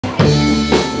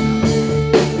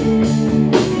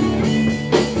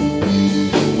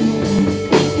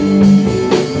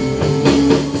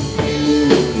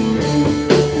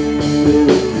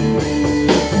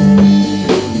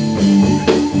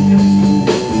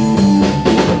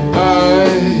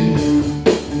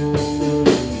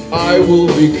will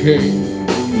be king,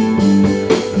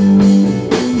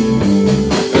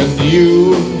 and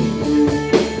you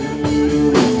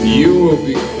will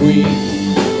be queen.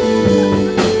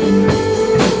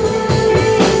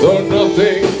 Though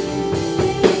nothing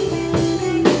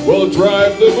will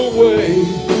drive them away,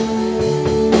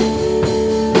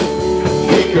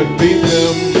 we could beat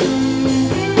them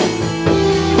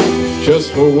just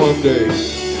for one day.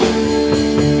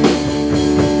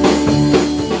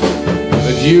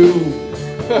 And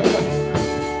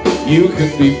you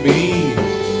can be me,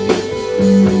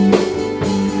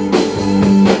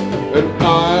 and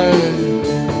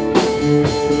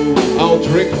I'll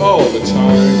drink all the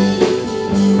time,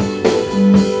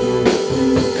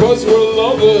 'cause we're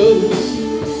lovers,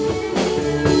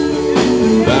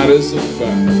 that is a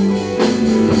fact.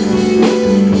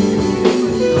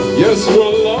 Yes,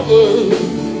 we're lovers,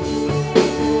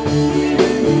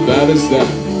 that is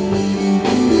that.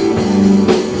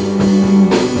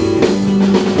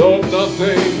 Though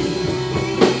nothing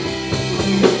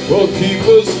will keep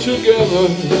us together,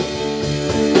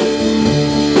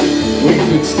 we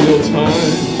could steal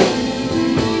time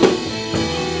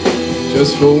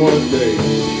just for one day,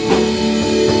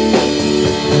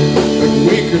 and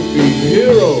we could be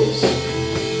heroes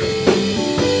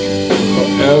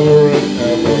forever and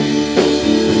ever.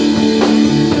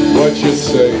 What you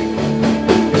say?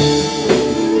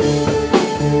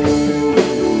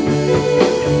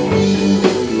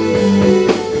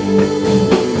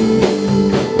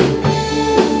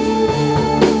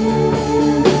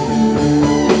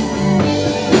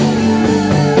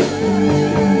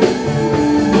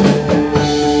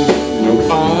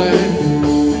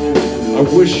 I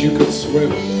wish you could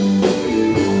swim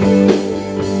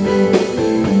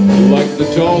like the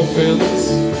dolphins,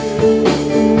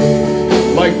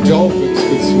 like dolphins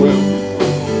could swim.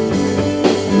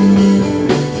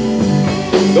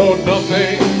 Though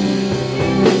nothing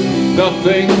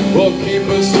will keep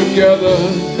us together,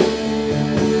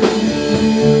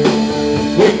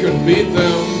 we can beat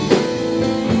them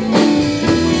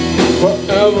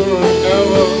forever and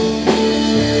ever.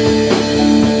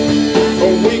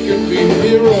 We can be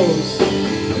heroes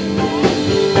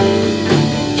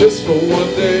just for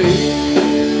one day.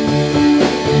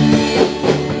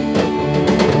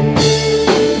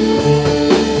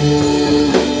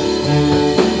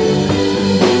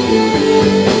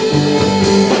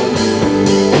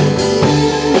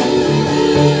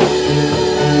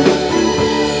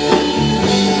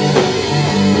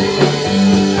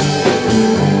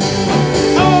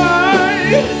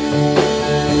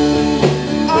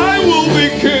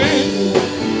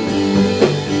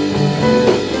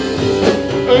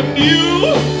 And you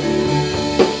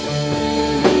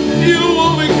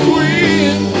will be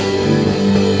queen.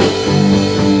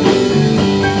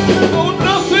 Oh,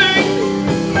 nothing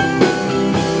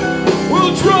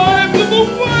will drive them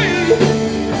away.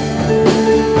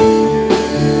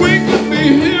 We can be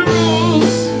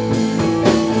heroes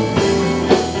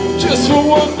just for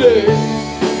one day.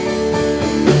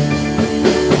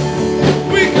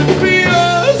 We can be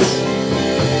us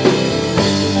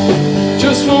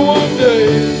just for one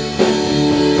day.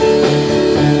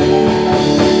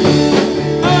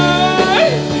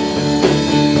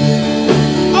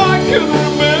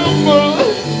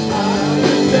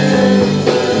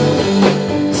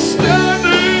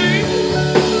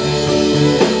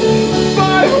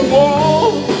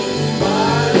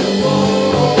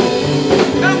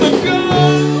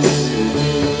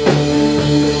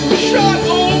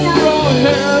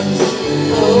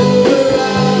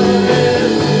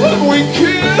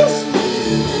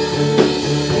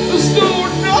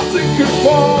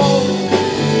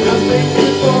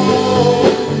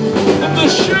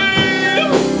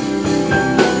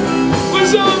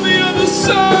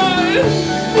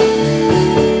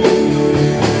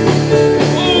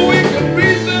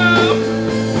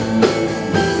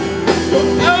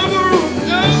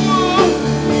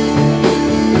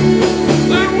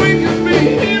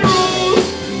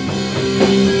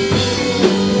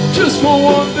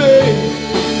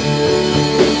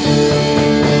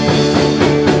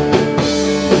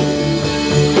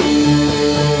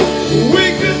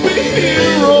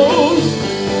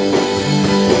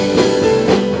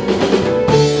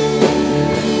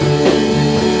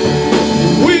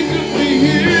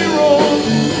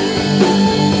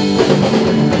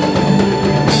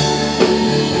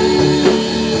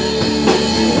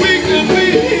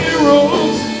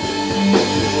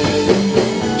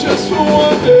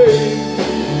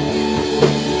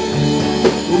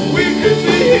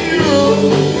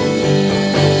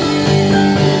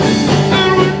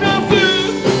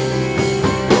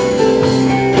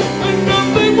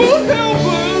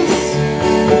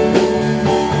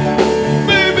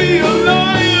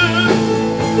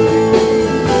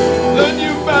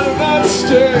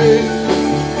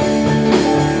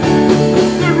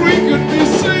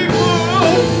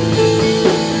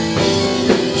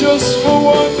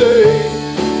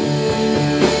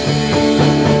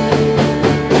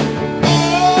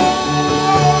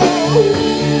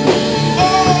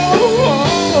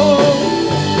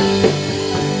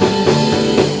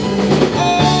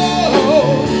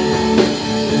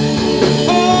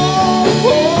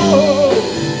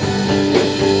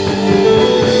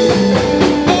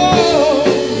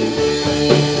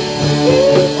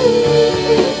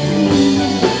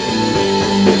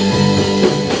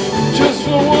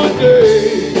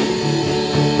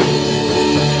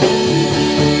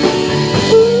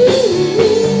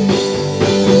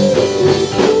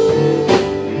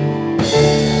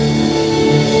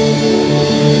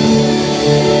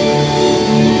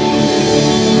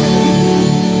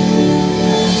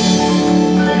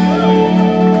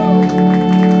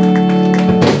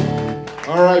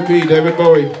 R.I.P. David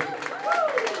Bowie.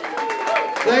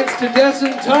 Thanks to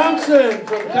Desson Thomson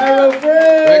from Cairo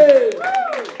Bridge.